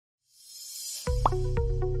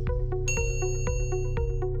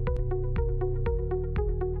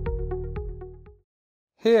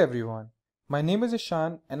Hey everyone, my name is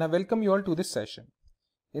Ishan and I welcome you all to this session.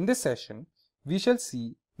 In this session, we shall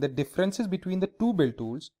see the differences between the two build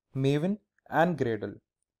tools, Maven and Gradle.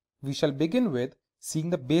 We shall begin with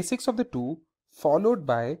seeing the basics of the two, followed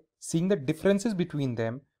by seeing the differences between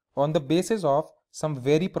them on the basis of some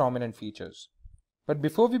very prominent features. But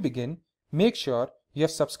before we begin, make sure you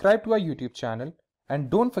have subscribed to our YouTube channel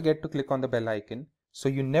and don't forget to click on the bell icon so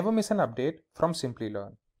you never miss an update from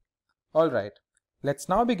Simplilearn. Alright. Let's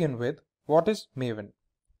now begin with what is Maven.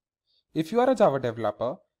 If you are a Java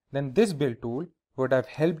developer, then this build tool would have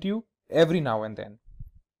helped you every now and then.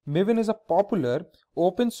 Maven is a popular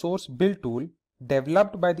open source build tool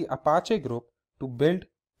developed by the Apache group to build,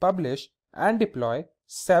 publish, and deploy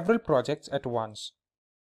several projects at once.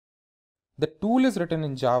 The tool is written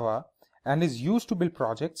in Java and is used to build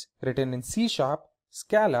projects written in C#,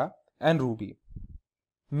 Scala, and Ruby.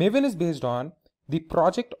 Maven is based on the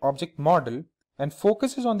project object model and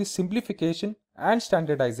focuses on the simplification and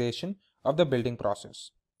standardization of the building process.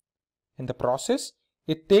 In the process,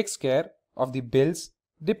 it takes care of the builds,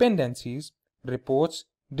 dependencies, reports,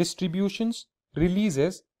 distributions,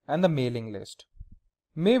 releases, and the mailing list.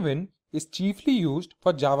 Maven is chiefly used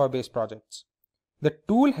for Java-based projects. The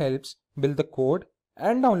tool helps build the code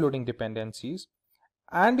and downloading dependencies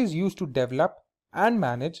and is used to develop and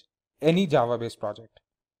manage any Java-based project.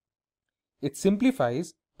 It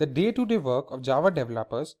simplifies the day-to-day work of Java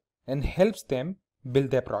developers and helps them build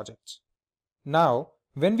their projects. Now,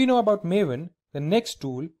 when we know about Maven, the next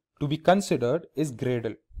tool to be considered is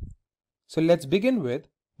Gradle. So let's begin with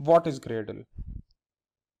what is Gradle.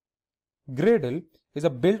 Gradle is a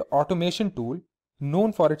build automation tool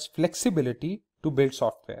known for its flexibility to build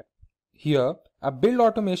software. Here, a build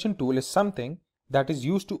automation tool is something that is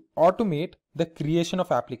used to automate the creation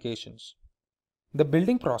of applications. The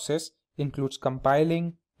building process includes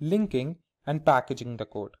compiling, linking, and packaging the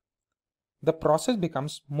code. The process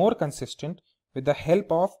becomes more consistent with the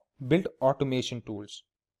help of build automation tools.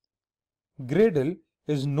 Gradle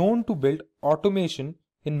is known to build automation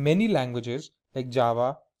in many languages like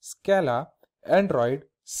Java, Scala, Android,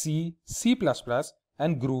 C, C++,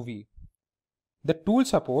 and Groovy. The tool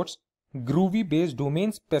supports Groovy-based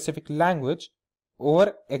domain-specific language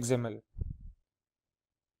over XML.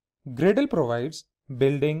 Gradle provides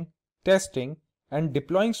building, testing, and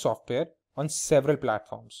deploying software on several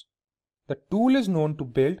platforms. The tool is known to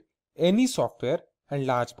build any software and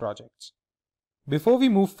large projects. Before we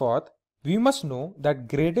move forth, we must know that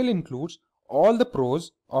Gradle includes all the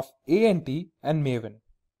pros of ANT and Maven.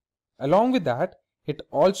 Along with that, it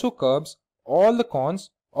also curbs all the cons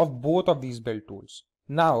of both of these build tools.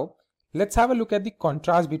 Now, let's have a look at the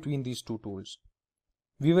contrast between these two tools.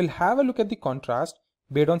 We will have a look at the contrast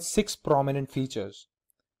based on 6 prominent features.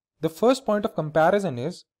 The first point of comparison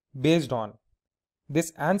is based on.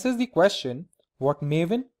 This answers the question what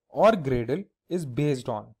Maven or Gradle is based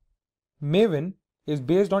on. Maven is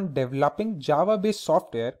based on developing Java-based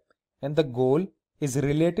software and the goal is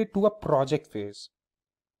related to a project phase.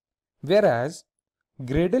 Whereas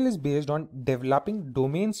Gradle is based on developing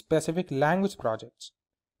domain-specific language projects.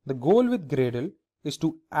 The goal with Gradle is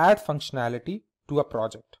to add functionality to a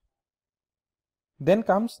project. Then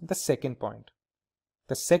comes the second point.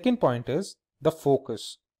 The second point is the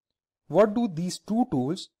focus. What do these two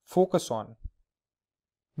tools focus on?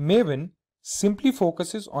 Maven simply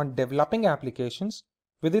focuses on developing applications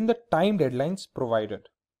within the time deadlines provided.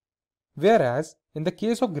 Whereas in the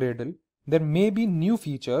case of Gradle, there may be new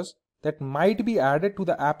features that might be added to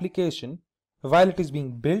the application while it is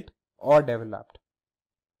being built or developed.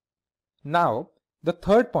 Now, the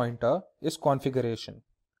third pointer is configuration.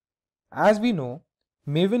 As we know,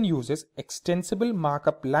 Maven uses extensible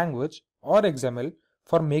markup language or XML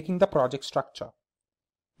for making the project structure.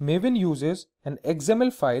 Maven uses an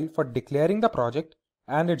XML file for declaring the project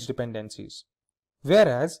and its dependencies.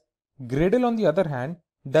 Whereas Gradle on the other hand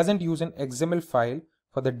doesn't use an XML file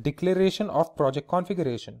for the declaration of project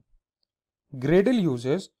configuration. Gradle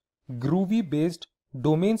uses Groovy-based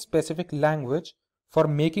domain-specific language for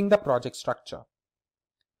making the project structure.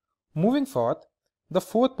 Moving forth, the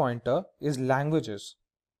fourth pointer is languages.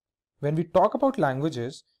 When we talk about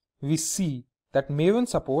languages, we see that Maven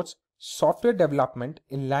supports software development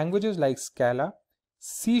in languages like Scala,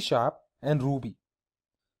 C#, and Ruby.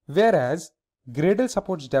 Whereas Gradle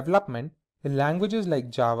supports development in languages like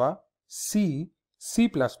Java, C, C++,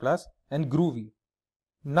 and Groovy.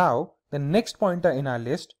 Now, the next pointer in our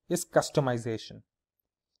list is customization.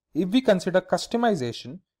 If we consider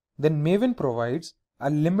customization, then Maven provides a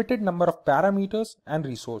limited number of parameters and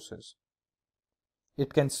resources.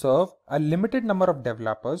 It can serve a limited number of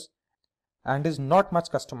developers and is not much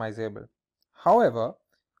customizable. However,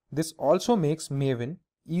 This also makes Maven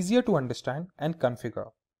easier to understand and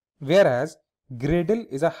configure, whereas Gradle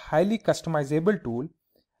is a highly customizable tool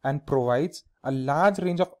and provides a large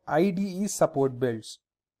range of IDE support builds.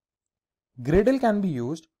 Gradle can be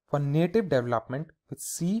used for native development with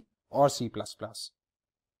C or C++.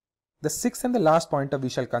 The sixth and the last pointer we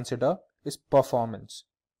shall consider is performance.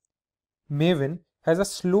 Maven has a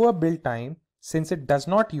slower build time since it does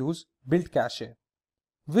not use build cache,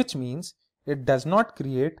 which means it does not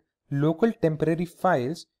create local temporary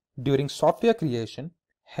files during software creation,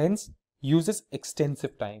 hence uses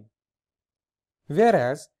extensive time.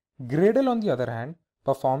 Whereas Gradle on the other hand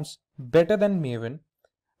performs better than Maven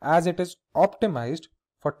as it is optimized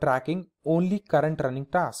for tracking only current running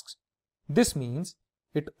tasks. This means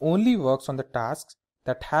it only works on the tasks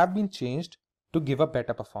that have been changed to give a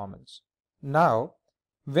better performance. Now,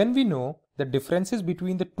 when we know the differences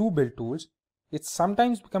between the two build tools, it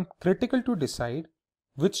sometimes becomes critical to decide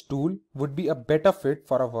which tool would be a better fit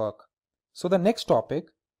for our work. So the next topic,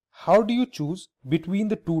 how do you choose between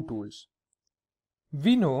the two tools?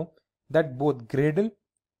 We know that both Gradle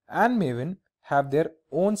and Maven have their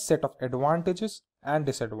own set of advantages and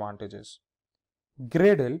disadvantages.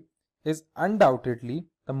 Gradle is undoubtedly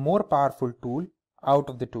the more powerful tool out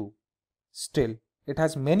of the two. Still, it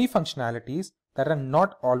has many functionalities that are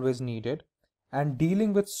not always needed, and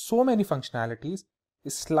dealing with so many functionalities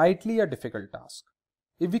is slightly a difficult task.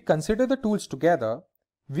 If we consider the tools together,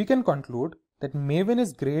 we can conclude that Maven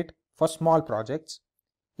is great for small projects.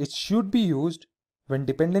 It should be used when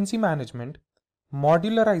dependency management,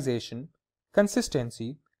 modularization,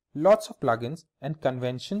 consistency, lots of plugins and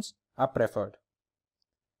conventions are preferred.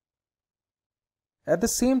 At the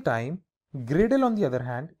same time, Gradle on the other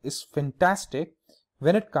hand is fantastic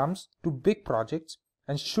when it comes to big projects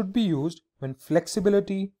and should be used when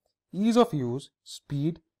flexibility, ease of use,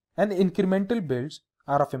 speed and incremental builds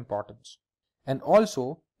are of importance. And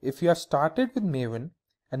also, if you have started with Maven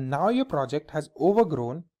and now your project has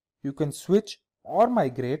overgrown, you can switch or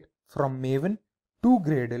migrate from Maven to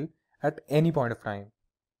Gradle at any point of time.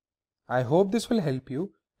 I hope this will help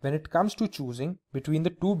you when it comes to choosing between the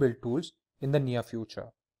two build tools in the near future.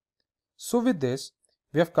 So with this,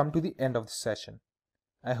 we have come to the end of the session.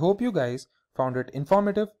 I hope you guys found it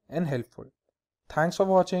informative and helpful. Thanks for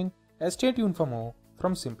watching and stay tuned for more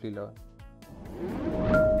from Simplilearn.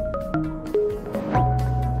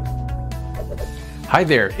 Hi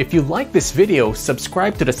there, if you like this video,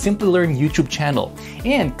 subscribe to the Simplilearn YouTube channel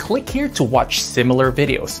and click here to watch similar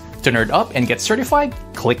videos. To nerd up and get certified,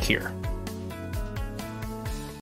 click here.